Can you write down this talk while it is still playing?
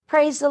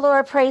Praise the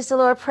Lord, praise the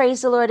Lord,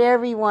 praise the Lord,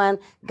 everyone.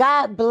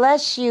 God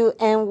bless you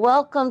and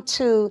welcome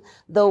to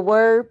the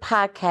Word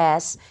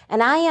Podcast.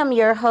 And I am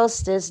your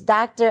hostess,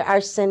 Dr.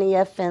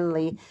 Arsenio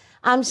Finley.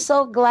 I'm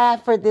so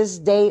glad for this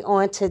day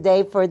on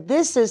today, for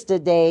this is the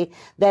day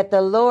that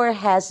the Lord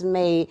has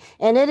made.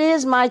 And it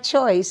is my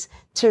choice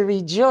to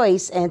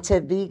rejoice and to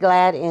be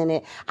glad in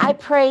it. I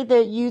pray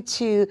that you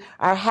too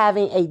are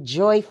having a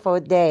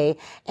joyful day.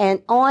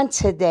 And on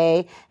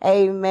today,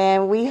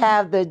 amen, we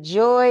have the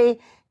joy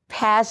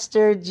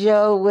Pastor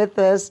Joe with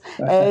us,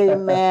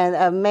 amen,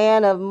 a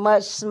man of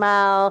much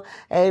smile,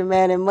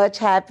 amen, and much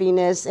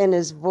happiness in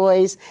his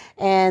voice,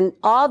 and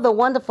all the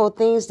wonderful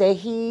things that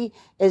he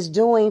is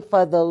doing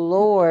for the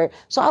Lord.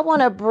 So I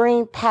want to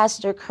bring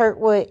Pastor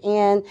Kirkwood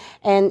in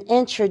and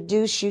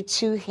introduce you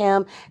to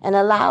him and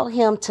allow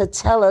him to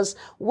tell us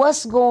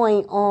what's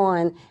going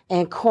on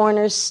in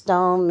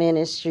Cornerstone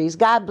Ministries.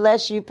 God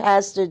bless you,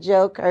 Pastor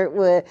Joe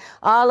Kirkwood,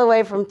 all the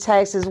way from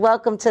Texas.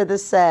 Welcome to the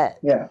set.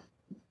 Yeah.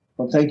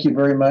 Well, thank you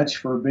very much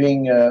for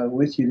being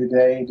with you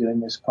today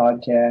doing this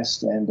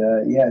podcast.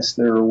 And yes,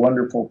 there are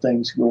wonderful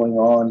things going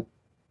on.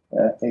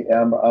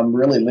 I'm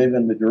really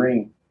living the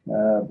dream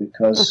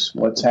because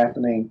what's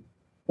happening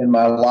in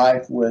my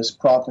life was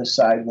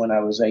prophesied when I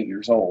was 8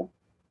 years old.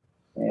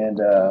 And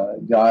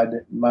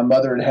my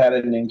mother had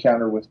an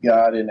encounter with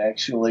God, and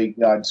actually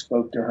God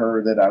spoke to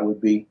her that I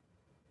would be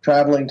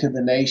traveling to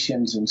the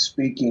nations and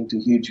speaking to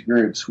huge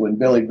groups. When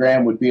Billy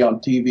Graham would be on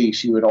TV,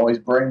 she would always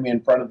bring me in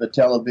front of the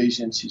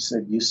television. She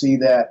said, "You see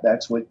that?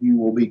 That's what you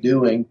will be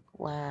doing."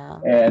 Wow.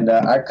 And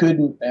I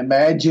couldn't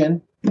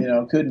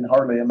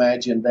hardly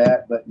imagine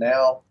that. But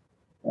now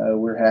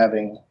we're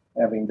having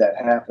that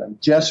happen.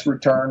 Just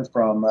returned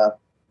from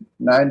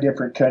 9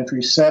 different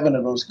countries, 7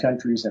 of those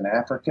countries in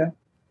Africa.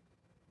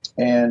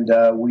 And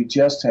we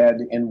just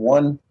had in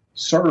one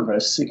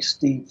service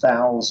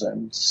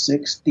 60,000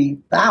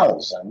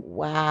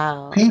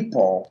 wow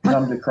people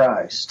come to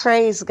Christ.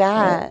 Praise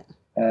God.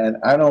 And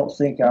I don't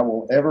think I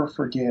will ever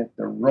forget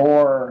the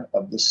roar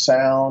of the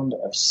sound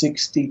of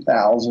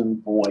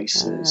 60,000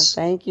 voices.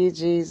 Thank you,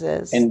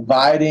 Jesus.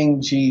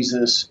 Inviting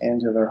Jesus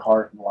into their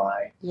heart and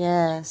life.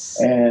 Yes.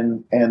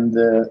 And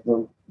the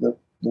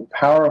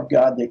power of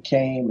God that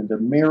came and the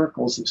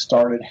miracles that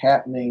started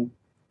happening.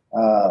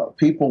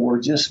 People were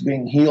just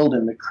being healed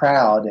in the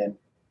crowd,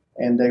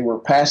 and they were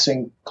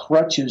passing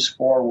crutches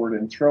forward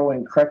and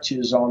throwing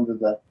crutches onto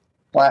the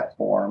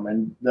platform.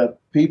 And the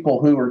people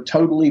who were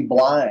totally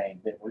blind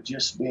that were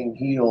just being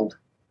healed.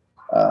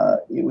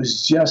 It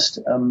was just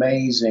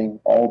amazing,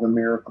 all the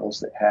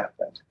miracles that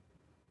happened.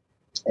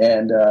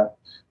 And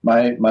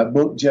my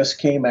book just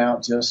came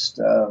out just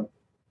a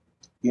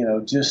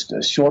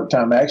short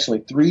time, actually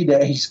 3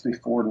 days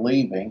before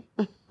leaving.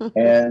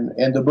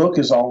 And the book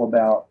is all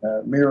about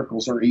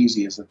miracles are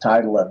easy is the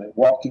title of it,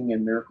 walking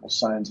in miracles,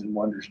 signs, and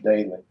wonders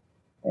daily.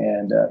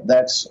 And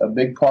that's a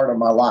big part of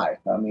my life.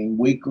 I mean,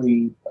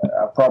 weekly,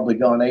 I've probably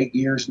gone 8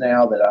 years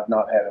now that I've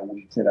not had a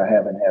week that I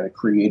haven't had a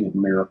created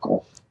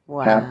miracle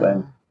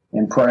happen.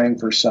 And praying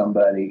for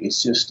somebody,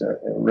 it's just a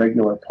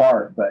regular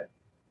part. But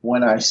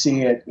when I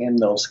see it in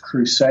those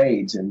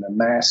crusades in the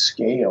mass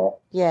scale,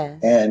 yes,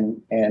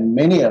 and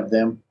many of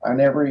them, I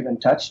never even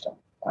touched them.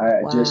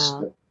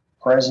 The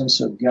presence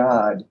of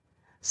God.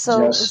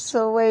 So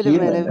wait a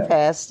minute,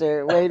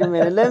 Pastor. Wait a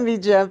minute. Let me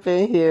jump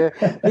in here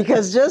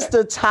because just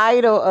the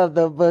title of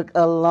the book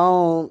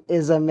alone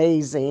is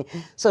amazing.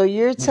 So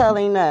you're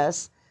telling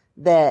us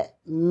that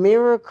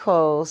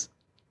miracles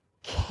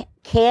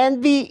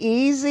can be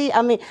easy.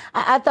 I mean,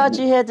 I thought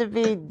you had to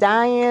be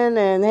dying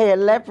and had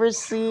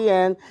leprosy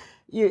and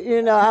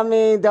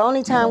the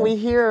only time we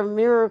hear of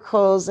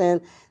miracles, and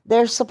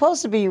they're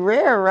supposed to be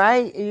rare,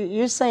 right?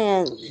 You're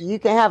saying you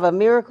can have a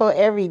miracle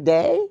every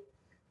day?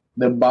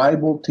 The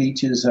Bible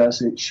teaches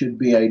us it should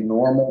be a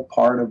normal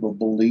part of a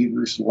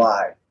believer's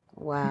life.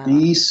 Wow.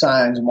 These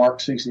signs, Mark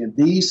 16,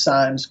 these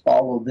signs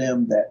follow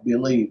them that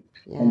believe.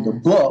 Yes. And the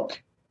book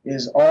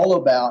is all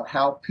about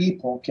how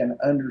people can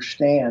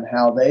understand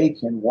how they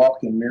can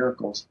walk in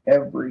miracles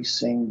every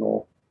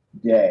single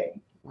day.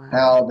 Wow.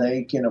 How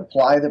they can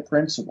apply the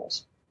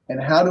principles.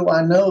 And how do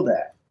I know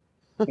that?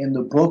 In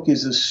the book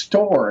is a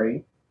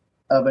story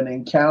of an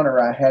encounter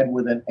I had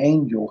with an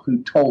angel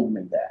who told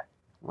me that.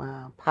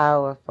 Wow,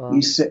 powerful.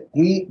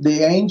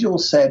 The angel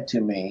said to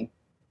me,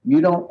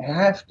 you don't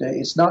have to,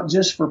 it's not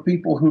just for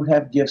people who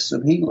have gifts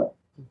of healing.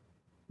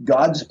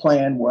 God's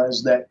plan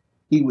was that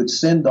he would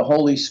send the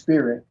Holy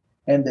Spirit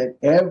and that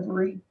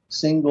every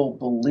single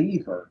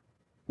believer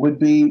would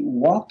be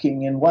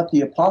walking in what the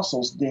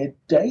apostles did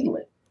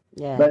daily.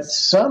 Yes. But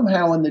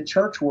somehow in the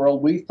church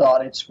world, we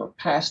thought it's for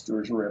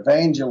pastors or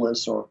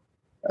evangelists or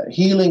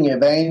healing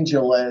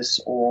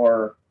evangelists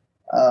or,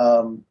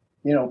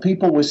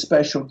 people with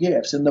special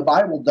gifts. And the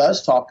Bible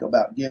does talk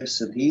about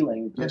gifts of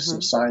healing, gifts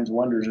of signs,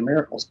 wonders, and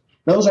miracles.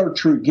 Those are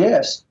true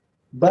gifts,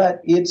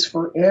 but it's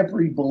for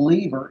every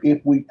believer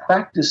if we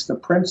practice the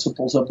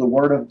principles of the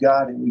Word of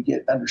God and we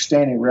get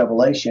understanding,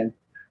 revelation,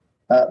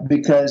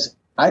 because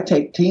I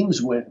take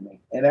teams with me.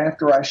 And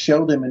after I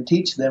show them and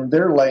teach them,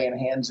 they're laying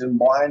hands and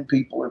blind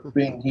people are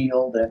being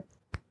healed.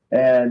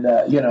 And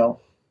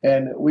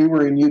we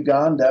were in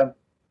Uganda,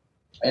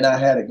 and I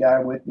had a guy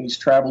with me. He's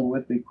traveled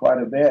with me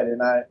quite a bit.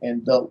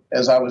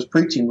 As I was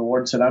preaching, the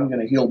Lord said, I'm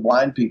going to heal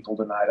blind people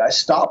tonight. I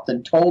stopped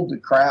and told the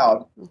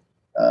crowd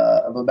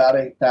of about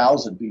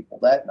 8,000 people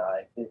that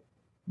night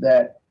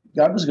that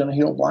God was going to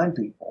heal blind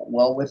people.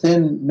 Well,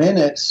 within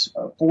minutes,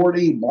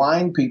 40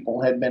 blind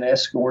people had been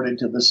escorted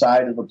to the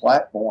side of the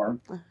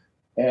platform.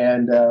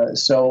 And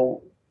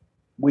so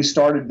we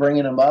started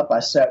bringing them up. I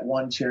sat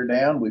one chair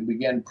down. We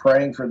began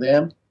praying for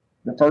them.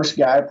 The first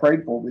guy I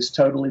prayed for was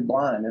totally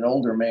blind, an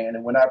older man.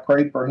 And when I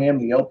prayed for him,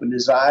 he opened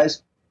his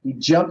eyes. He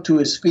jumped to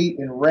his feet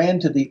and ran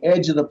to the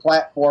edge of the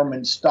platform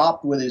and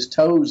stopped with his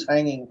toes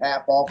hanging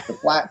half off the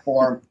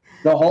platform.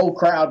 The whole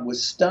crowd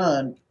was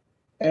stunned,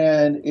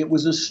 and it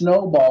was a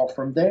snowball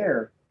from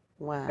there.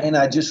 Wow. And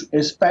I just,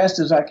 as fast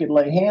as I could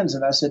lay hands,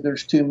 and I said,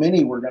 there's too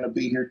many. We're going to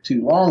be here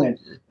too long. And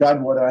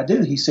God, what do I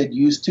do? He said,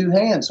 use two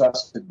hands. So I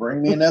said,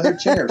 bring me another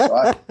chair.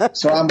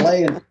 So I'm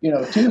laying,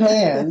 two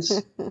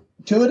hands,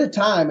 two at a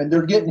time, and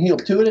they're getting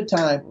healed two at a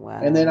time. Wow.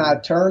 And then I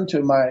turned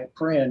to my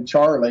friend,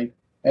 Charlie,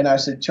 and I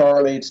said,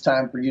 Charlie, it's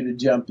time for you to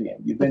jump in.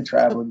 You've been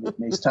traveling with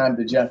me. It's time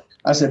to jump.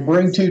 I said,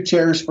 bring two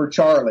chairs for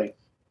Charlie.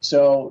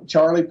 So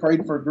Charlie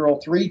prayed for a girl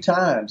 3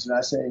 times.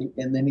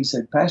 And then he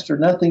said, Pastor,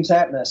 nothing's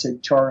happening. I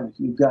said, Charlie,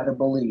 you've got to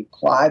believe.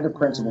 Apply the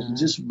principles. And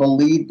just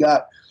believe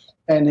God.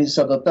 And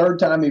so the third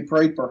time he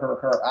prayed for her,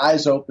 her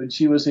eyes opened.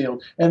 She was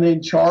healed. And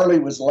then Charlie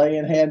was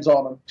laying hands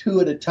on them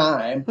 2 at a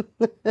time,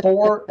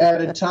 4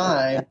 at a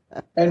time.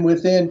 And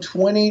within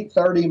 20,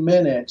 30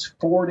 minutes,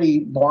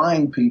 40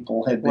 blind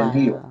people had been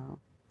healed.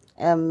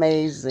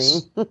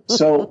 Amazing.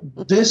 So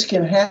this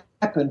can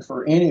happen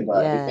for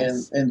anybody.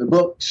 Yes. And the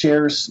book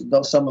shares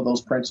some of those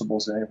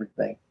principles and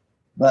everything.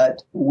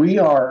 But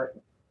we're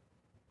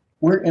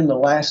in the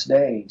last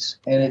days,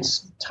 and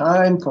it's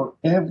time for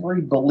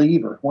every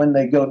believer, when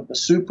they go to the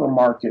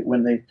supermarket,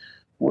 when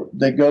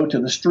they go to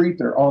the street,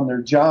 they're on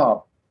their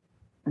job,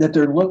 that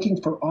they're looking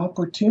for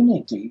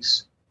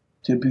opportunities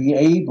to be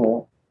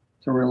able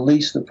to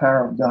release the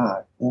power of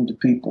God into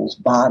people's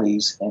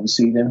bodies and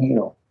see them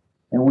healed.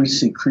 And we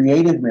see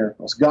creative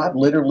miracles. God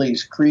literally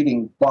is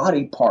creating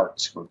body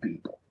parts for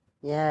people.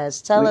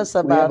 Yes, tell us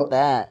about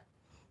that.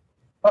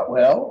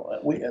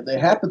 Well, it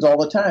happens all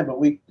the time, but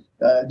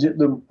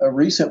a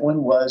recent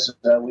one was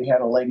we had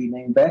a lady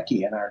named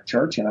Becky in our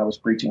church, and I was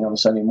preaching on a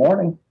Sunday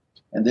morning,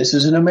 and this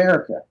is in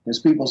America. Because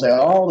people say,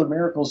 oh, the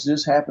miracles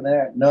just happen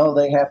there. No,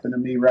 they happen to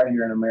me right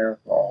here in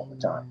America all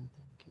the time.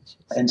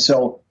 And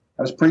so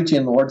I was preaching,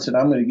 and the Lord said,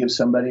 I'm going to give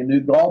somebody a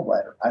new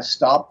gallbladder. I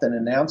stopped and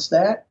announced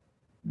that.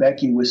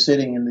 Becky was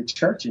sitting in the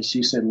church, and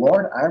she said,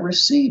 Lord, I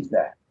received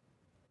that.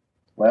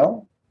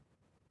 Well,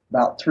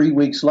 about 3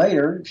 weeks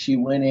later, she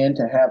went in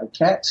to have a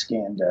CAT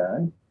scan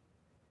done,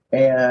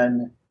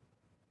 and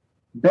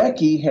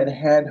Becky had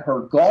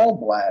her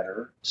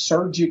gallbladder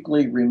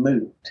surgically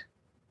removed.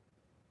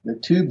 The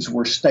tubes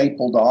were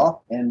stapled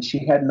off, and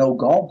she had no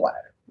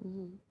gallbladder.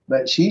 Mm-hmm.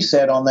 But she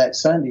said on that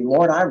Sunday,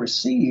 Lord, I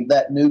received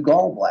that new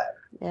gallbladder.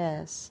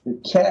 Yes. The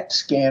CAT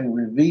scan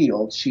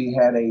revealed she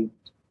had a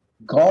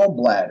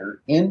gallbladder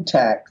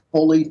intact,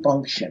 fully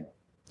functioning.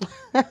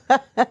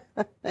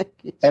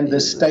 and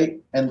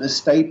the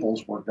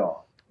staples were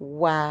gone.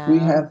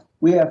 Wow.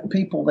 We have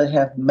people that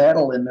have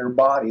metal in their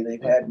body.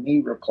 They've had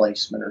knee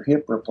replacement or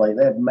hip replacement.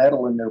 They have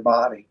metal in their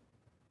body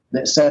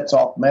that sets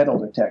off metal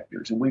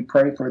detectors, and we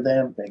pray for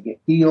them. They get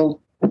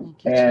healed,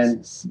 and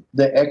Jesus.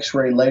 The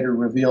X-ray later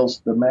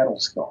reveals the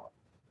metal's gone.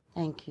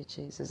 Thank you,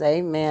 Jesus.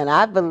 Amen.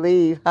 I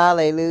believe.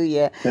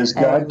 Hallelujah. Because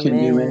God can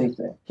do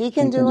anything. He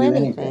can do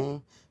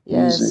anything.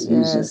 Yes,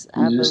 he's just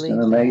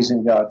an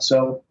amazing God.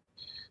 So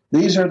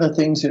these are the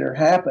things that are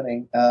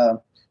happening.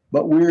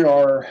 But we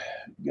are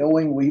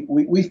going,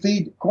 we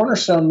feed,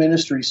 Cornerstone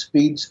Ministries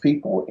feeds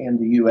people in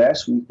the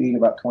U.S. We feed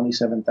about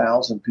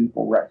 27,000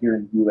 people right here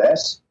in the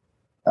U.S.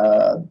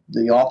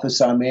 The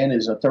office I'm in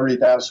is a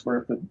 30,000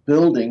 square foot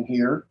building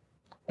here.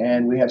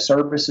 And we have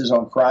services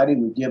on Friday.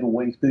 We give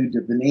away food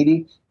to the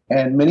needy.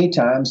 And many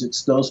times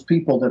it's those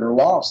people that are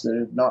lost that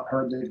have not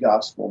heard the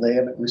gospel. They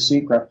haven't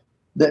received Christ.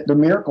 That the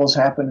miracles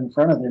happen in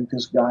front of them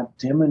because God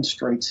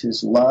demonstrates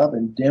his love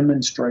and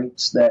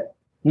demonstrates that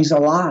he's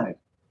alive.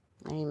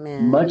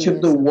 Amen. Much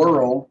of the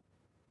world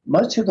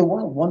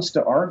wants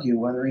to argue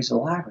whether he's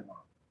alive or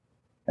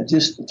not.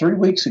 Just 3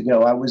 weeks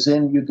ago, I was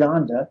in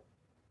Uganda,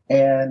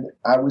 and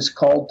I was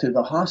called to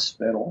the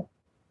hospital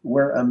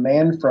where a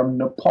man from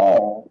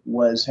Nepal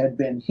had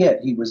been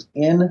hit. He was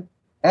in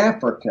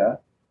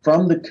Africa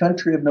from the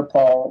country of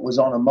Nepal, was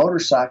on a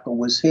motorcycle,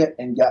 was hit,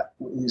 and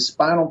his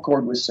spinal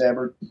cord was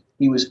severed.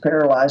 He was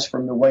paralyzed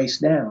from the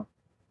waist down.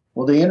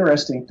 Well, the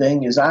interesting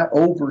thing is I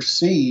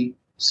oversee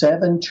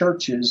 7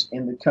 churches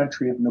in the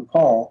country of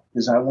Nepal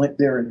because I went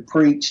there and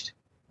preached,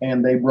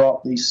 and they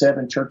brought these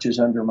 7 churches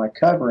under my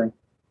covering.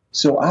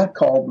 So I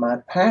called my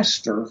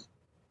pastor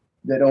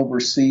that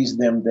oversees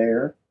them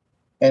there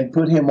and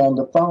put him on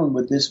the phone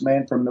with this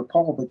man from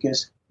Nepal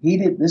because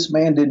This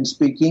man didn't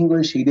speak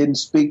English. He didn't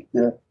speak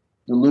the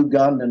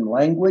Lugandan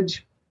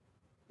language.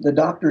 The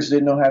doctors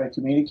didn't know how to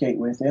communicate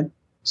with him.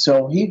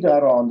 So he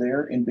got on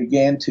there and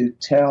began to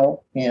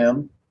tell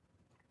him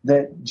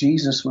that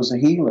Jesus was a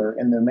healer,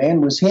 and the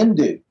man was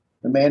Hindu.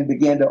 The man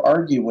began to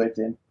argue with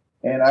him,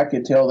 and I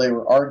could tell they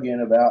were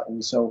arguing about,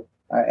 and so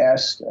I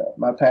asked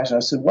my pastor, I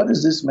said, what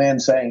is this man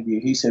saying to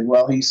you? He said,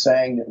 well, he's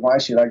saying that why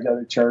should I go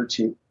to church?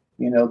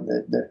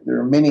 There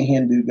are many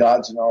Hindu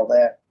gods and all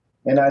that.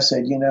 And I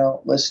said,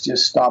 let's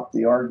just stop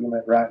the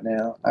argument right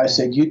now. I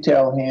said, you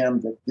tell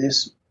him that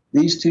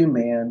these two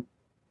men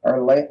are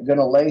going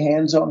to lay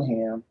hands on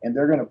him, and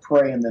they're going to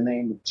pray in the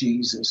name of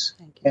Jesus,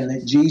 and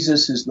that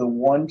Jesus is the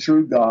one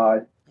true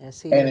God.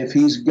 Yes, and if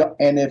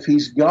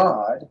he's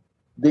God,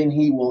 then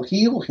he will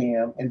heal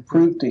him and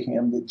prove to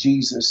him that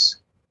Jesus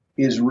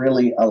is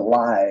really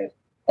alive.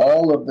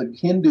 All of the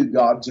Hindu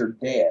gods are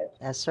dead.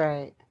 That's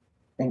right.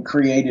 And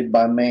created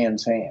by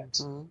man's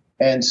hands. Mm-hmm.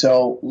 And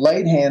so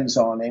laid hands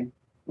on him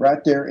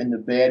right there in the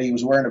bed. He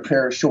was wearing a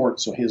pair of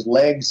shorts, so his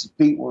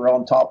feet were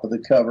on top of the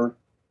cover.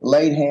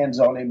 Laid hands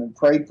on him and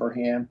prayed for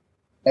him.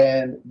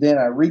 And then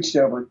I reached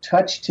over,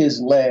 touched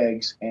his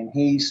legs, and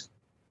he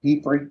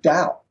freaked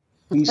out.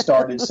 He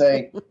started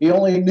saying, he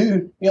only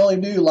knew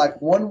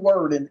like one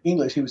word in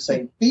English. He was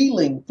saying,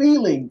 feeling,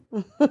 feeling,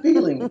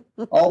 feeling.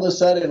 All of a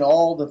sudden,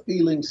 all the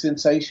feeling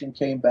sensation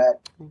came back.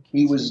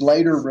 He was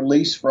later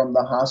released from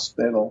the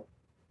hospital,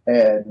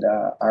 and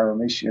our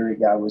missionary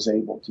guy was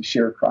able to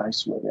share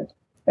Christ with him.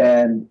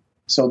 And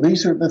so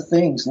these are the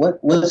things.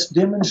 Let's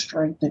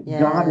demonstrate that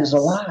God is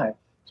alive.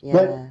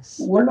 Yes.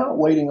 But we're not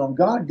waiting on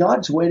God.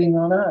 God's waiting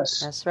on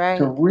us. That's right.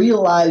 To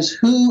realize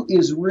who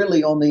is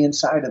really on the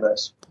inside of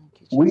us.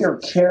 We are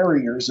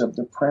carriers of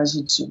the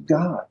presence of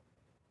God.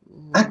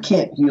 Mm-hmm. I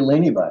can't heal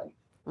anybody,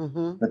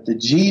 but the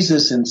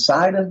Jesus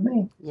inside of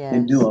me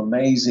can do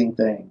amazing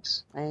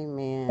things.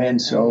 Amen.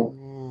 And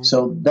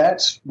so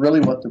that's really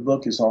what the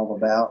book is all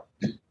about.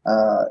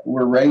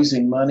 We're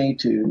raising money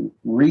to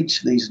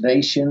reach these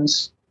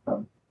nations.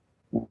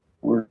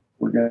 We're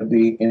going to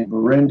be in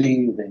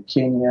Burundi, then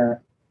Kenya,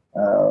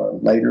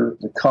 later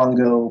the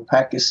Congo,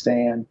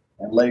 Pakistan,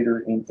 and later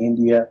in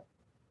India.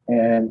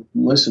 And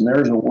listen,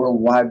 there's a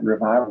worldwide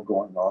revival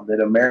going on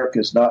that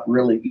America's not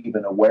really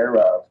even aware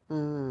of.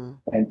 Mm.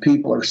 And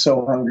people are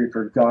so hungry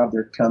for God,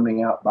 they're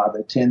coming out by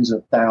the tens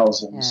of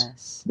thousands.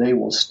 Yes. They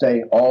will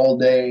stay all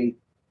day.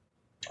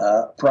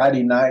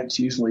 Friday nights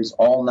usually is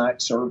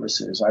all-night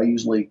services. I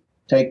usually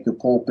take the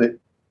pulpit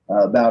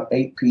about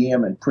 8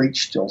 p.m. and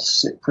preach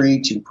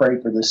and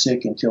pray for the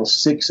sick until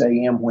 6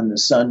 a.m. when the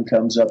sun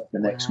comes up the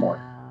next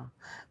morning.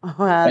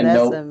 Wow, and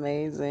that's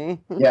amazing.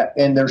 Yeah,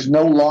 and there's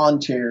no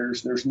lawn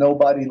chairs. There's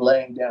nobody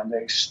laying down.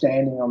 They're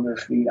standing on their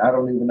feet. I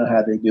don't even know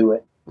how they do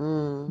it,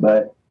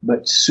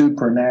 but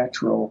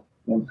supernatural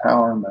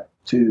empowerment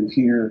to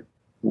hear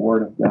the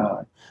Word of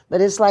God.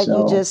 But it's like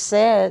you just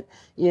said,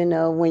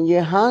 when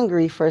you're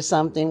hungry for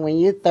something, when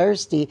you're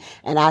thirsty,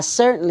 and I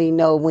certainly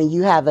know when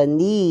you have a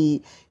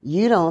need,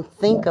 you don't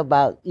think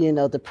about,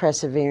 the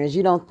perseverance.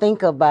 You don't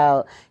think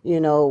about,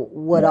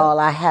 what all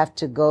I have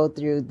to go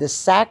through, the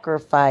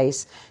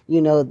sacrifice,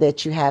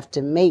 that you have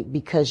to make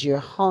because you're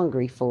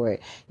hungry for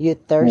it. You're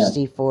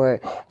thirsty for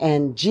it.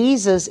 And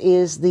Jesus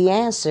is the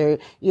answer.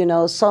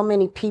 So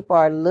many people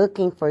are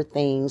looking for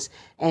things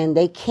and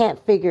they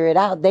can't figure it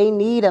out. They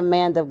need a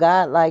man of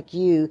God like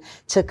you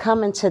to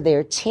come into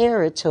their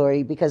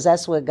territory because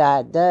that's what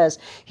God does.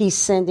 He's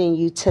sending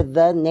you to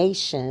the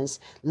nations,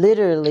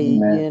 literally,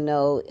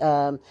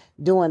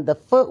 doing the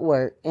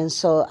footwork. And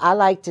so I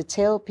like to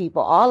tell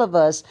people, all of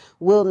us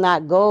will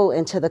not go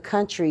into the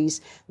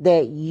countries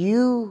that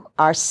you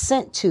are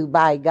sent to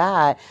by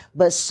God,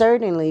 but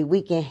certainly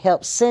we can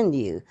help send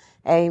you.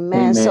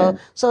 Amen.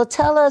 So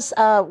tell us,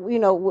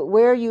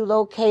 where are you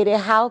located?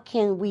 How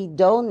can we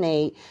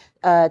donate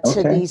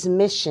to these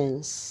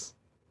missions?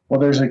 Well,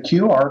 there's a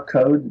QR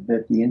code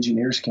that the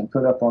engineers can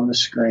put up on the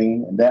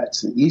screen, and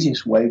that's the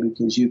easiest way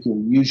because you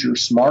can use your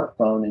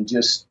smartphone and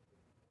just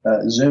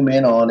zoom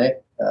in on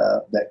it,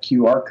 that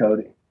QR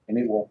code, and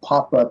it will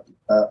pop up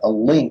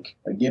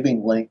a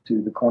giving link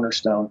to the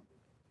Cornerstone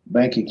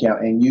bank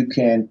account, and you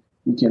can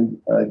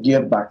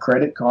give by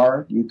credit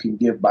card, you can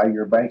give by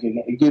your bank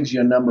account. It gives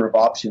you a number of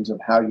options of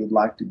how you'd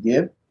like to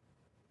give,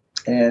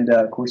 and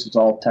of course it's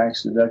all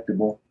tax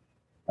deductible.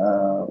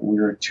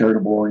 We're a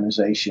charitable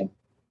organization,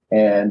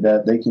 and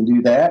they can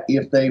do that.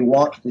 If they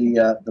want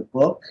the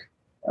book,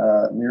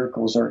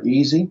 Miracles Are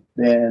Easy,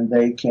 then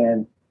they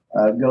can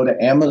go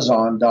to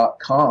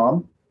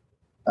Amazon.com,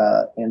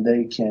 and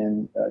they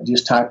can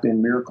just type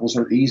in Miracles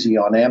Are Easy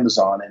on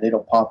Amazon, and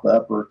it'll pop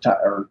up, or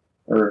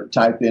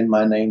type in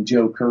my name,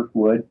 Joe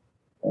Kirkwood.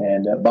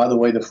 And by the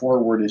way, the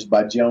foreword is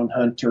by Joan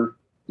Hunter,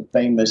 the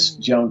famous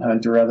Joan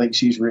Hunter. I think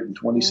she's written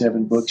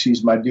 27 books.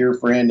 She's my dear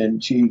friend,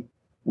 and she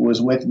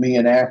was with me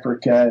in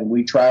Africa, and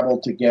we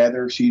traveled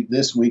together. She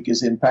this week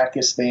is in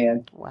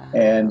Pakistan,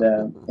 and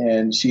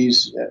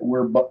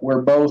we're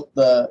both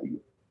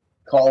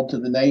called to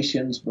the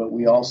nations, but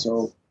we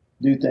also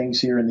do things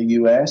here in the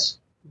U.S.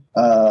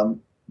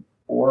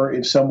 or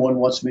if someone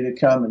wants me to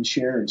come and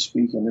share and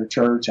speak in their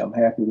church, I'm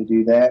happy to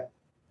do that.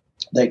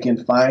 They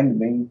can find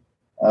me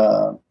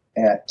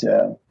at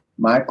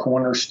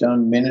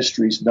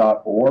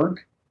mycornerstoneministries.org,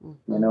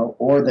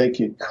 or they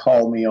could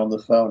call me on the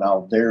phone.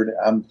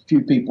 I'm a few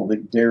people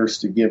that dares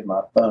to give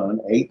my phone,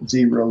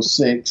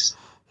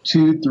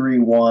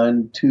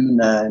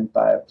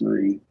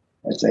 806-231-2953.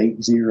 That's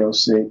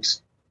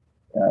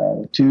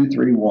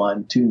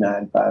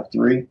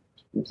 806-231-2953.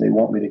 If they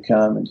want me to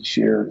come and to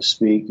share, to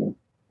speak. And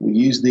we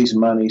use these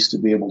monies to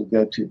be able to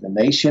go to the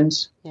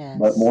nations. Yes.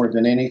 But more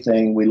than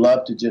anything, we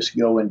love to just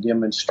go and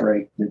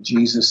demonstrate that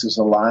Jesus is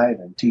alive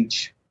and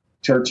teach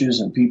churches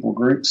and people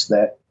groups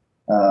that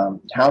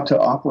how to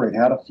operate,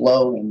 how to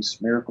flow in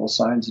miracle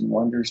signs and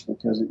wonders,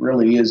 because it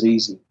really is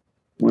easy.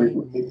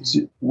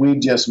 We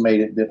just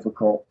made it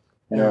difficult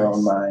in our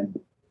own mind,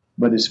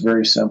 but it's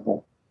very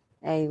simple.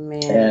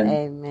 Amen.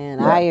 Amen.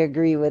 Yeah. I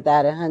agree with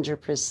that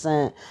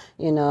 100%.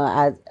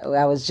 I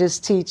was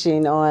just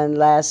teaching on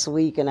last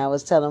week, and I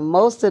was telling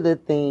most of the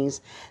things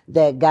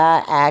that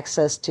God asks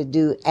us to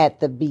do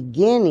at the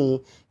beginning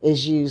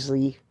is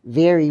usually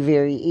very,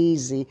 very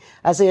easy.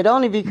 I say it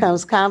only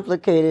becomes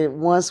complicated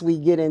once we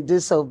get in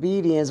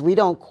disobedience. We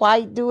don't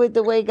quite do it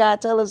the way God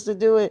tells us to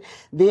do it.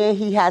 Then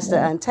he has to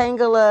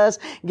untangle us,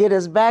 get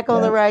us back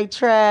on the right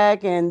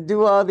track, and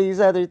do all these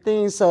other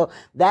things. So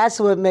that's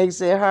what makes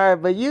it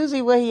hard. But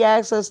usually what he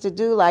asks us to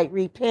do, like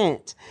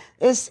repent,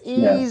 it's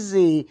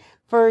easy.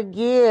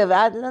 Forgive.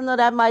 I know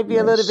that might be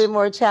a little bit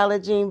more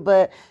challenging,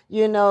 but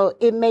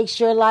it makes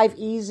your life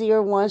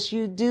easier once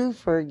you do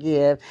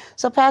forgive.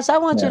 So, Pastor, I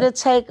want you to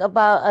take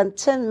about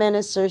 10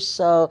 minutes or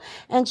so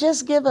and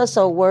just give us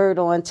a word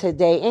on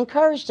today.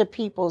 Encourage the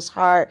people's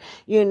heart,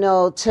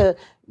 to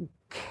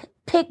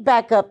pick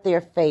back up their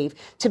faith,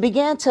 to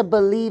begin to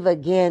believe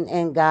again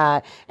in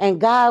God,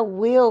 and God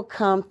will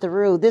come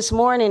through. This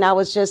morning, I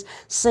was just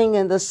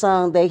singing the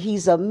song that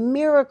he's a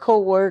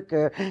miracle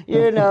worker,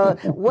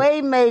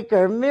 way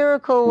maker,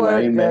 miracle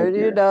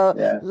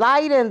worker,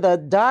 light in the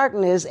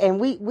darkness. And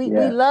we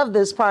love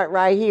this part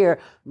right here.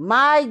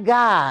 My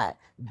God,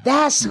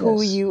 that's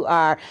who you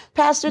are.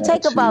 Pastor,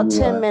 take about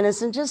 10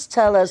 minutes and just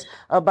tell us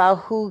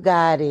about who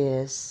God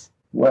is.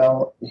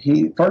 Well,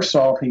 first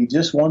off, he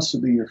just wants to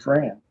be your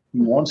friend. He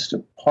wants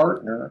to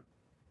partner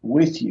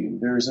with you.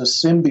 There's a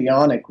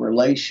symbiotic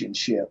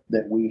relationship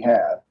that we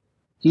have.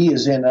 He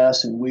is in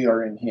us and we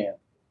are in him.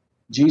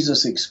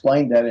 Jesus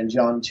explained that in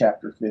John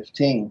chapter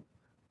 15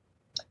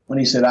 when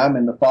he said, I'm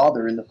in the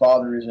Father and the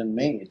Father is in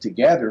me.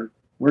 Together,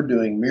 we're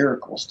doing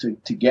miracles.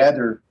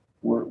 Together,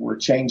 we're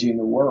changing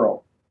the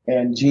world.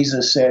 And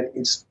Jesus said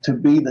it's to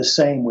be the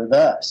same with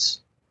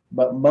us.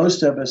 But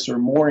most of us are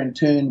more in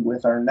tune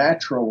with our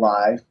natural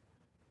life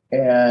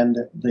and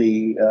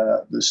the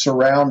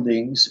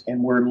surroundings,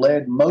 and we're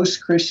led.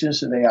 Most Christians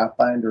today, I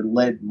find, are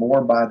led more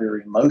by their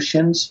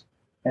emotions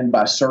and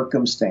by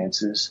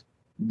circumstances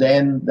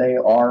than they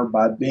are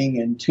by being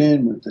in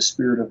tune with the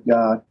Spirit of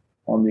God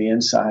on the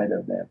inside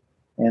of them.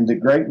 And the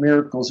great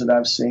miracles that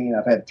I've seen,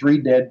 I've had 3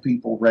 dead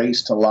people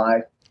raised to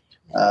life.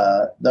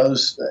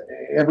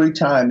 Every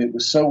time it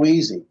was so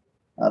easy.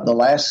 The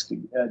last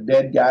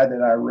dead guy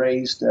that I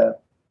raised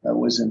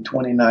was in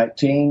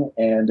 2019,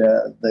 and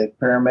the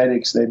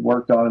paramedics, they'd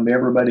worked on him.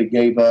 Everybody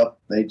gave up.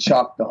 They'd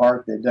chopped the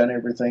heart. They'd done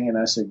everything. And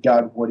I said,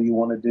 God, what do you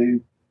want to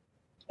do?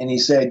 And he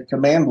said,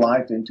 command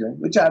life into him,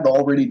 which I'd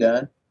already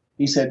done.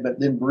 He said, but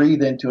then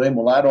breathe into him.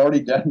 Well, I'd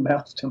already done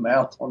mouth to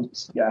mouth on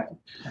this guy,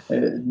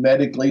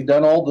 medically,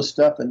 done all the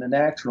stuff in the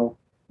natural.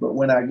 But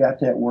when I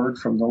got that word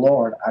from the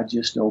Lord, I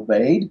just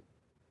obeyed.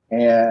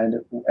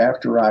 And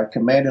after I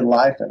commanded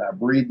life and I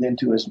breathed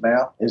into his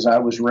mouth, as I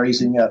was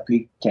raising up,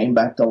 he came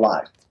back to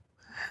life.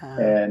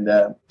 And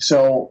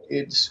so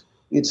it's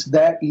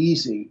that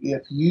easy.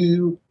 If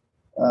you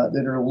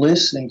that are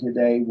listening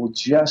today will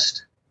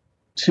just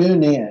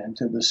tune in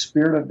to the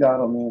Spirit of God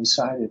on the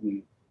inside of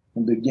you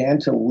and begin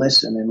to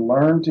listen and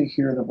learn to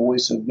hear the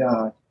voice of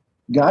God,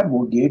 God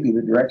will give you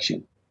the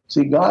direction.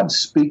 See, God's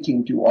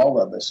speaking to all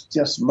of us.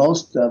 Just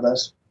most of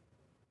us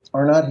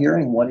are not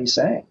hearing what he's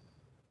saying.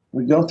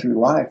 We go through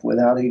life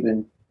without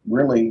even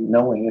really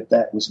knowing if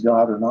that was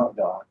God or not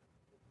God.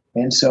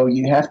 And so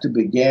you have to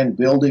begin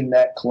building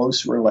that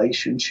close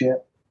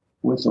relationship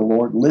with the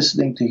Lord,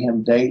 listening to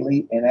him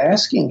daily and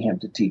asking him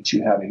to teach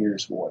you how to hear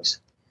his voice.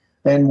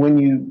 And when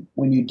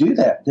you do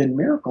that, then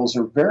miracles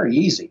are very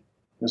easy,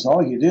 because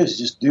all you do is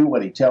just do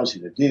what he tells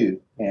you to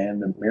do,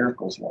 and the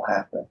miracles will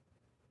happen.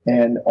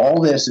 And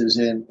all this is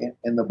in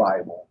the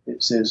Bible.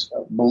 It says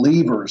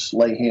believers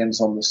lay hands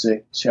on the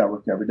sick shall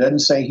recover. It doesn't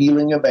say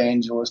healing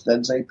evangelists,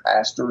 doesn't say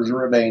pastors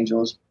or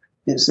evangelists.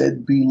 It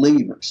said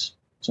believers.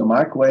 So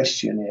my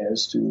question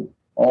is to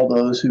all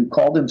those who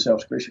call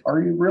themselves Christian, are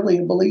you really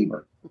a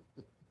believer?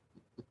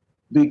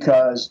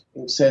 Because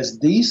it says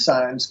these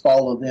signs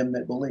follow them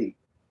that believe.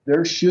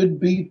 There should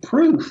be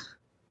proof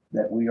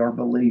that we are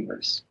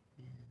believers.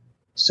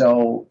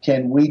 So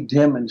can we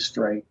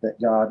demonstrate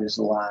that God is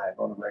alive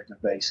on a regular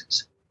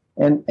basis?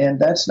 And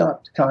that's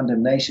not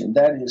condemnation.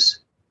 That is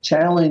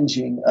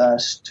challenging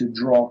us to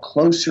draw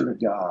closer to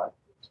God,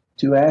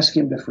 to ask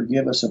him to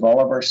forgive us of all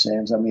of our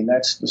sins. I mean,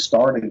 that's the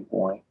starting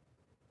point,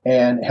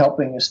 and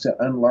helping us to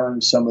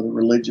unlearn some of the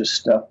religious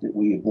stuff that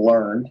we have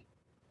learned,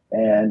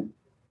 and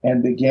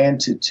began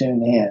to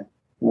tune in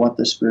to what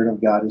the Spirit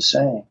of God is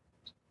saying.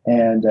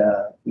 And,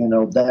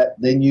 that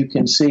then you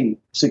can see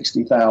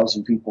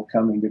 60,000 people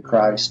coming to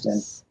Christ.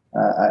 Yes.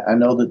 And I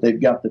know that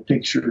they've got the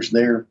pictures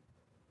there.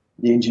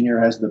 The engineer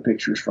has the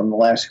pictures from the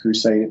last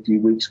crusade a few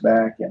weeks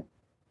back, and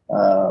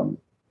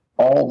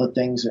all the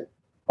things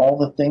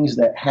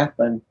that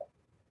happen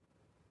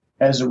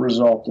as a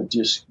result of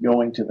just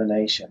going to the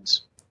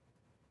nations.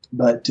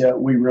 But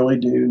we really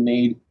do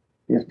need,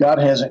 if God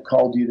hasn't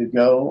called you to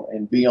go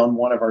and be on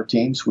one of our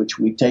teams, which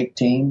we take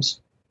teams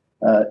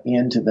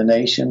into the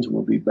nations.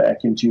 We'll be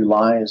back in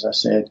July, as I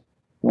said,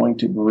 going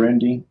to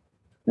Burundi,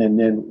 and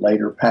then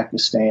later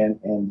Pakistan,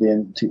 and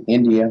then to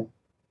India,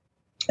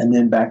 and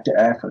then back to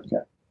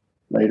Africa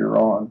later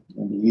on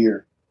in the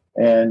year.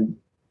 And,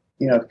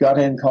 if God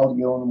hadn't called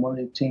you on one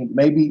of the teams,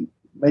 maybe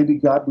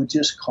God would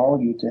just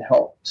call you to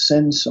help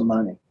send some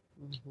money,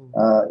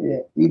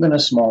 even a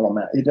small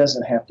amount. It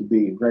doesn't have to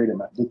be a great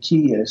amount. The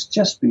key is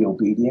just be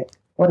obedient.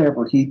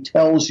 Whatever he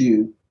tells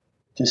you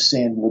to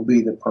send will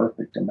be the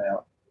perfect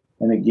amount.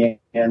 And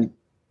again,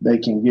 they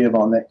can give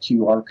on that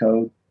QR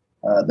code.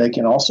 They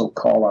can also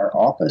call our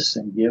office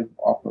and give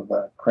off of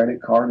a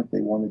credit card if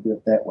they want to do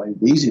it that way.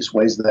 The easiest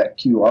way is that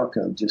QR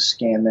code. Just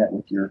scan that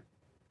with your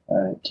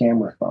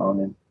camera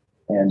phone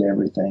and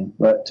everything.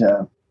 But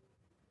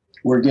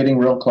we're getting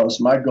real close.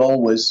 My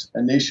goal was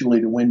initially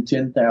to win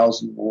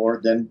 10,000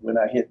 more. Then when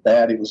I hit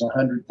that, it was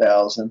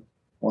 100,000.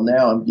 Well,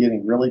 now I'm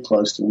getting really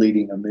close to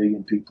leading 1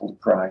 million people to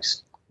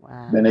Christ.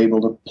 Wow. Been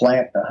able to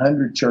plant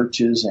 100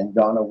 churches in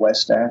Ghana,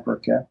 West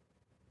Africa.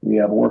 We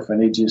have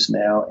orphanages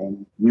now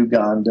in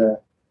Uganda.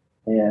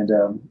 And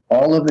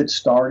all of it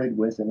started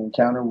with an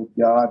encounter with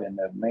God, and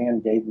a man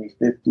gave me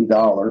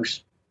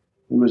 $50.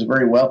 He was a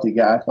very wealthy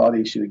guy. I thought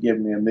he should have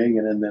given me $1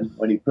 million. And then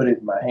when he put it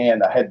in my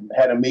hand, I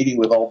had a meeting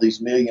with all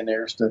these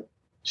millionaires to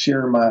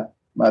share my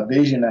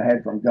vision I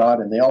had from God.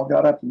 And they all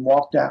got up and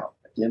walked out.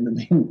 At the end of the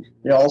meeting,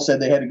 they all said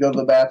they had to go to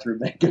the bathroom.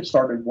 They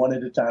started one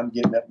at a time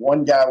getting up.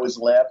 One guy was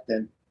left,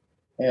 and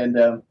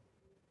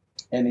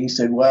he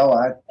said, well,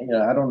 I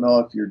don't know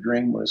if your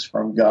dream was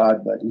from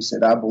God, but he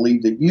said, I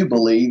believe that you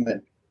believe.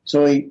 And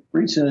so he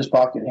reached in his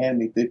pocket and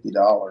handed me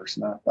 $50.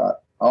 And I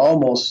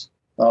almost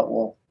thought,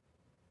 well,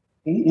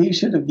 he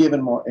should have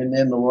given more. And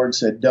then the Lord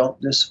said, don't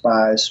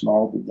despise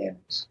small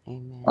beginnings.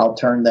 Amen. I'll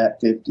turn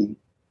that 50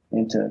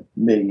 into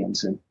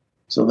millions. And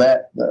so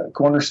that the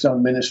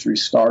Cornerstone ministry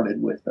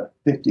started with a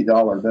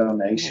 $50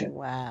 donation.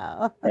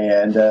 Wow.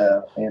 And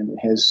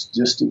has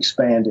just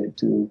expanded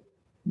to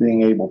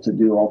being able to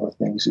do all the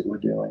things that we're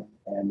doing.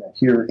 And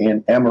here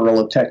in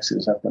Amarillo,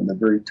 Texas, up on the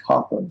very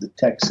top of the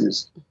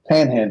Texas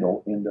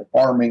panhandle in the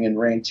farming and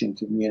ranching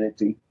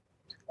community,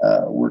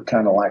 we're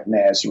kind of like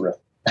Nazareth.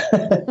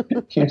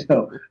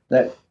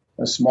 That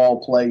a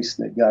small place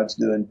that God's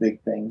doing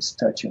big things,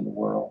 touching the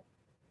world.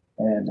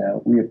 And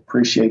we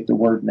appreciate the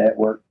Word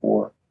Network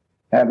for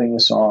having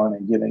us on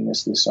and giving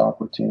us this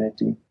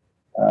opportunity.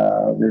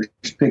 There's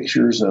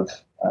pictures of,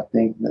 I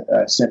think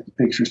I sent the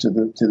pictures to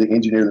the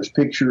engineer. There's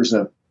pictures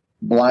of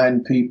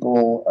blind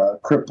people,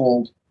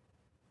 crippled.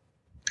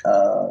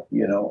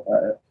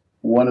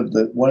 One of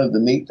the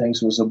neat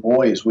things was a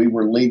boy, as we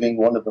were leaving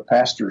one of the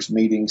pastors'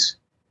 meetings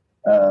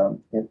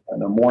in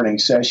a morning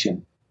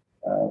session.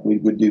 We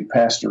would do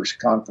pastors'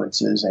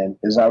 conferences, and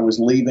as I was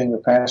leaving the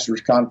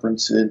pastors'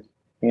 conference in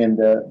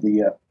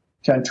the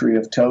country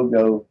of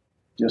Togo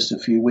just a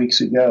few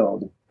weeks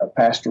ago, a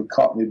pastor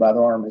caught me by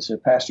the arm and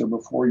said, Pastor,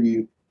 before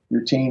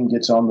your team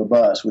gets on the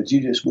bus, would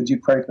you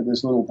pray for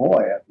this little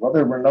boy? Well,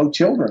 there were no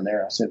children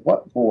there. I said,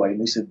 what boy?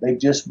 And he said, they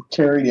just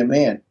carried him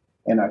in.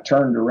 And I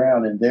turned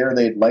around, and there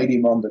they'd laid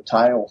him on the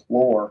tile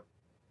floor,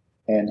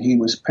 and he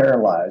was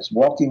paralyzed.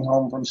 Walking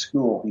home from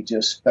school, he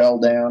just fell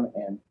down,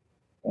 and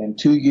in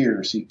 2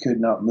 years he could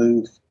not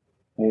move.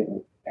 He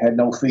had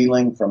no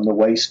feeling from the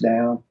waist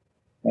down.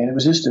 And it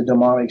was just a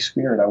demonic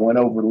spirit. I went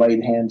over,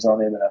 laid hands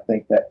on him, and I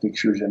think that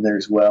picture's in there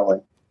as well.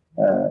 And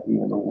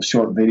even a little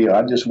short video.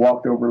 I just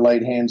walked over,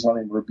 laid hands on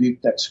him,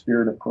 rebuked that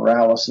spirit of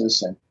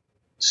paralysis, and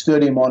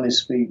stood him on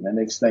his feet. And the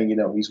next thing you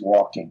know, he's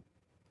walking.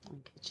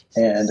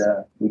 And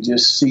we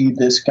just see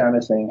this kind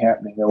of thing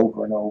happening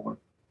over and over,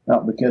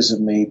 not because of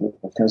me, but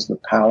because the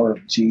power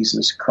of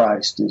Jesus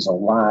Christ is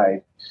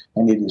alive,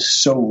 and it is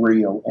so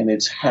real, and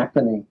it's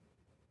happening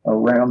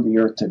around the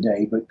earth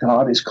today. But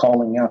God is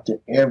calling out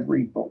to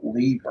every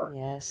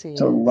believer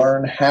to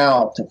learn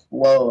how to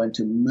flow and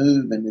to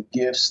move in the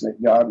gifts that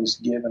God has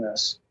given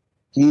us.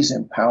 He's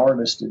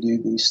empowered us to do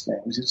these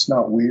things. It's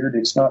not weird.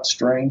 It's not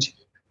strange.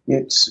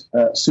 It's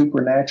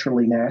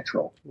supernaturally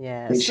natural.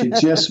 Yes. It should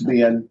just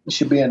be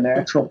a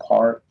natural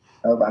part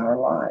of our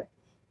life,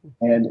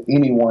 and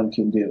anyone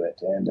can do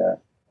it. And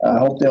I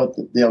hope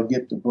they'll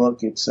get the book.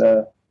 It's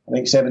I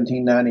think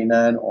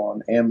 $17.99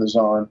 on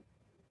Amazon.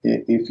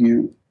 If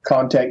you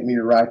contact me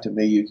or write to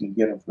me, you can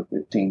get them for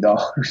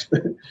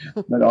 $15.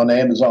 But on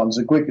Amazon is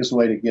the quickest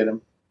way to get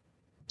them.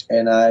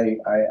 And I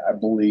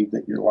believe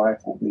that your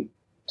life will be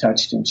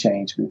touched and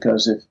changed,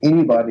 because if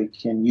anybody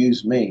can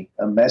use me,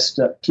 a messed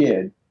up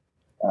kid,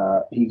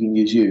 he can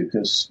use you.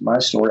 Because my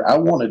story, I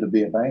wanted to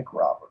be a bank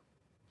robber.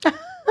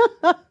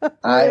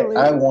 Really?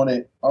 I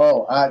wanted,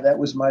 that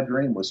was my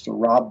dream, was to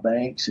rob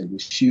banks and to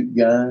shoot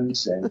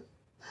guns.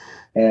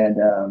 And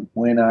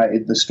when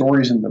the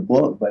story's in the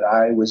book, but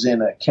I was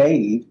in a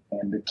cave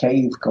and the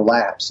cave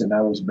collapsed and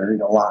I was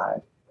buried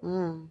alive.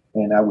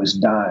 And I was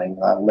dying.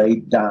 I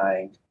laid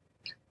dying,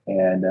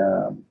 and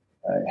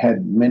I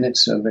had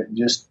minutes of it,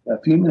 just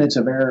a few minutes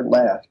of air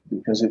left,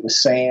 because it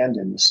was sand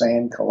and the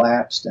sand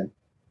collapsed,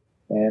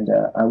 and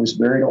I was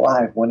buried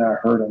alive when I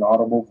heard an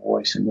audible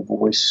voice, and the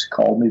voice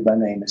called me by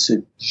name and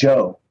said,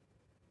 "Joe,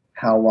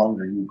 how long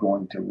are you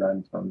going to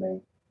run from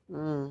me?"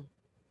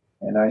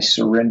 And I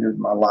surrendered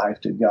my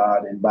life to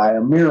God, and by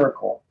a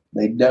miracle,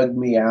 they dug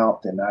me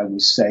out, and I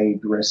was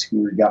saved.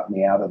 Rescuer got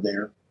me out of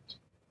there,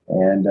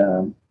 and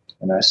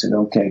I said,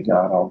 "Okay,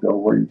 God, I'll go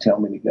where you tell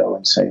me to go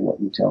and say what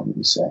you tell me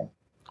to say."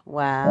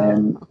 Wow.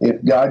 And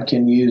if God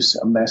can use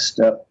a messed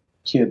up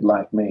kid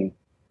like me,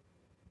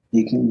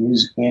 he can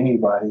use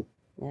anybody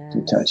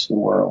to touch the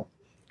world.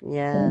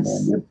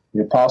 Yes. And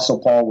the Apostle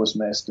Paul was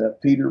messed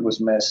up. Peter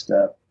was messed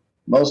up.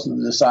 Most of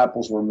the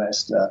disciples were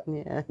messed up.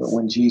 Yes. But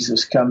when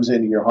Jesus comes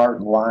into your heart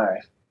and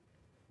life,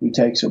 he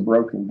takes a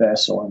broken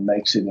vessel and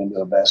makes it into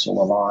a vessel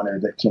of honor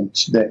that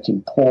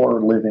can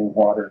pour living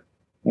water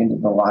into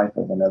the life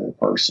of another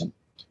person.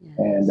 Yes.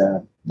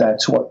 And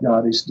that's what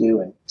God is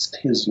doing. It's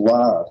his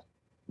love.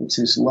 It's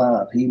his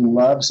love. He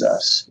loves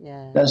us.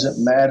 Yes.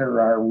 Doesn't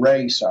matter our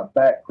race, our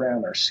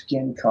background, our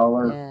skin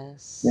color,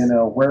 yes.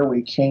 Where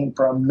we came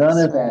from. None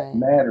of that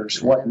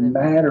matters. What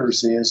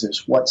matters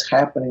is what's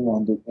happening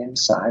on the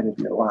inside of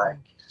your life.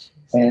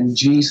 And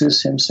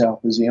Jesus himself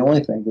is the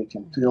only thing that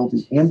can fill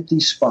the empty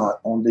spot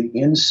on the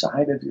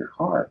inside of your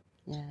heart.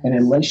 Yes. And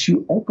unless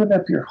you open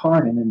up your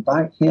heart and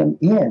invite him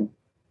in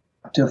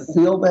to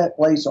fill that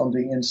place on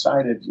the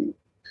inside of you,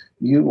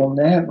 you will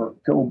never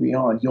go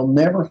beyond. You'll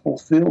never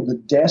fulfill the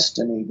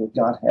destiny that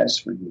God has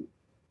for you.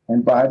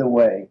 And by the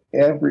way,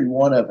 every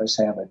one of us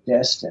have a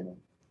destiny.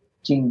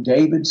 King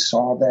David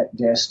saw that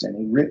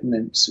destiny written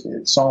in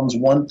Psalms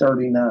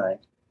 139.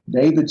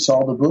 David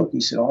saw the book.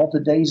 He said, all the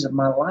days of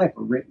my life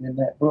are written in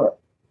that book.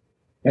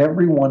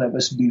 Every one of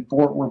us,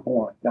 before we're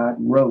born, God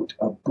wrote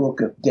a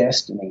book of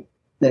destiny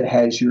that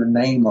has your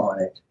name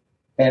on it.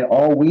 And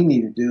all we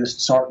need to do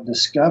is start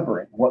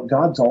discovering what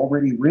God's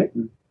already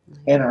written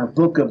in our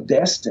book of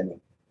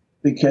destiny.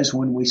 Because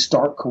when we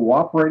start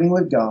cooperating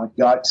with God,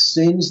 God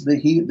sends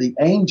the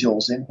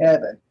angels in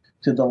heaven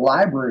to the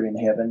library in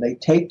heaven. They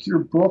take your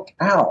book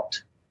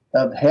out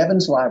of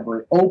heaven's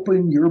library,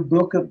 open your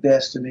book of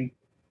destiny,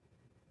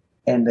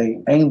 and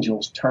the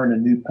angels turn a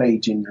new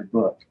page in your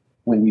book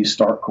when you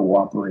start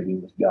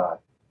cooperating with God.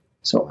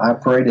 So I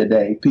pray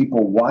today,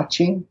 people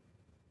watching,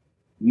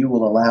 you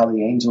will allow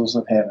the angels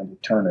of heaven to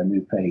turn a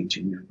new page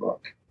in your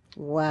book.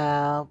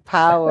 Wow.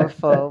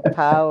 Powerful,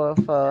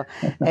 powerful.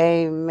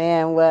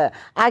 Amen. Well,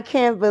 I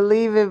can't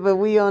believe it, but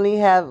we only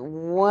have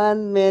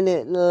 1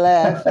 minute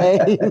left.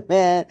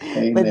 Amen.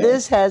 Amen. But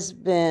this has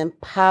been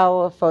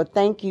powerful.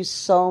 Thank you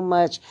so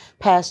much,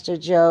 Pastor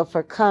Joe,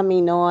 for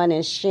coming on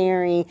and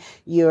sharing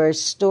your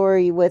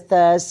story with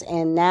us.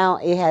 And now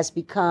it has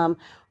become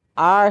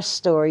our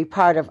story,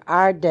 part of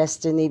our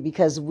destiny,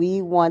 because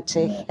we want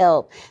to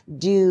help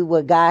do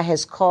what God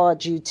has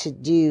called you to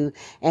do.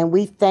 And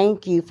we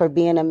thank you for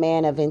being a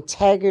man of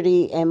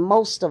integrity and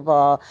most of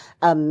all,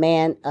 a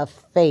man of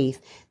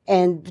faith.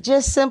 And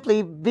just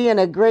simply being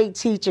a great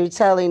teacher,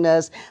 telling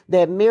us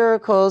that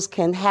miracles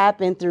can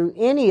happen through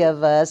any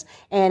of us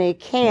and it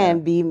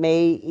can be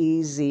made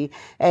easy.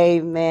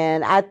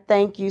 Amen. I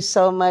thank you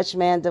so much,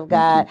 man of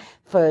God,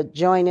 for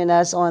joining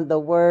us on the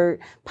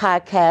Word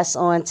podcast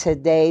on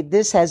today.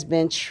 This has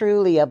been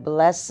truly a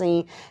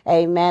blessing.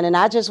 Amen. And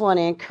I just want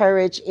to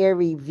encourage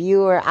every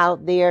viewer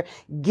out there,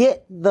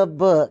 get the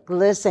book.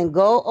 Listen,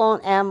 go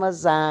on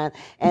Amazon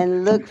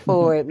and look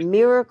for it.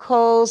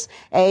 Miracles,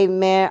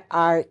 amen,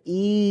 are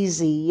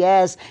easy.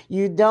 Yes,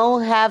 you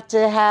don't have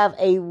to have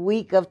a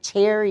week of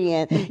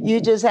tarrying.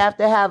 You just have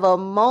to have a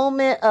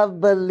moment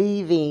of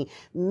believing.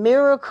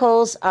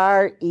 Miracles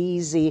are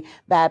easy,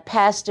 by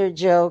Pastor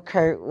Joe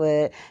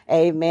Kirkwood.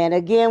 Amen.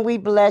 Again, we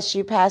bless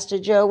you, Pastor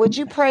Joe. Would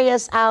you pray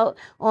us out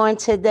on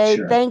today?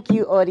 Sure. Thank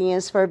you,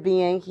 audience, for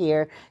being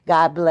here.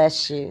 God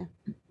bless you.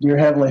 Dear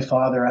Heavenly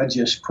Father, I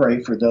just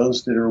pray for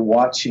those that are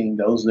watching,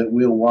 those that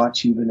will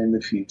watch even in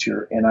the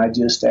future. And I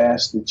just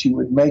ask that you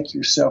would make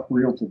yourself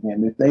real to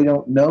them. If they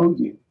don't know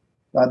you,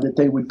 God, that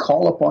they would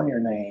call upon your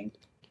name,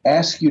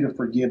 ask you to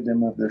forgive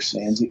them of their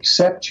sins,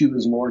 accept you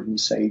as Lord and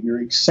Savior,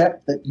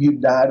 accept that you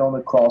died on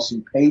the cross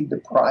and paid the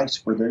price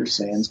for their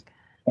sins,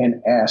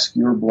 and ask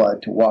your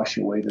blood to wash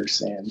away their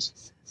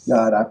sins.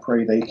 God, I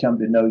pray they come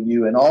to know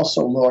you. And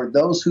also, Lord,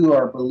 those who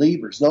are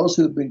believers, those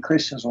who have been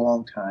Christians a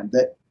long time,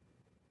 that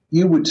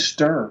you would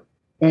stir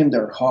in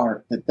their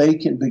heart, that they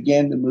can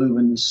begin to move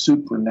in the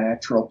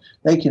supernatural.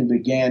 They can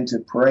begin to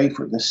pray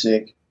for the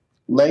sick,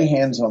 lay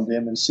hands on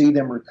them and see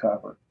them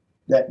recover.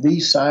 that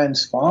these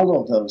signs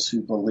follow those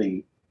who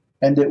believe,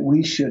 and that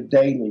we should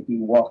daily be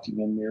walking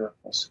in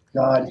miracles.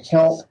 God,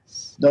 help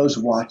those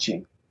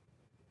watching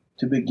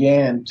to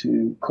begin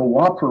to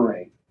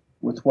cooperate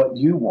with what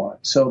you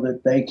want so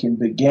that they can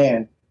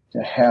begin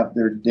to have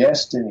their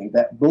destiny,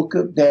 that book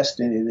of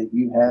destiny that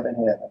you have in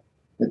heaven,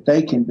 that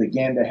they can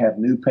begin to have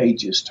new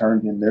pages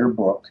turned in their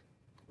book,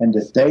 and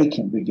that they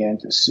can begin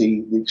to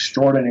see the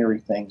extraordinary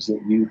things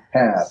that you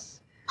have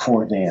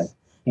for them.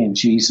 In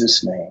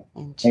Jesus' name,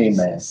 in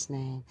Jesus'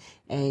 name,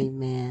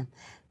 amen.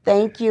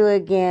 Thank you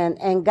again,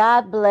 and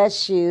God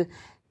bless you.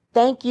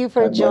 Thank you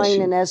for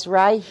joining us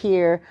right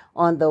here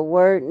on the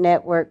Word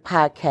Network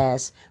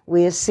podcast.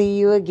 We'll see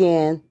you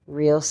again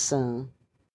real soon.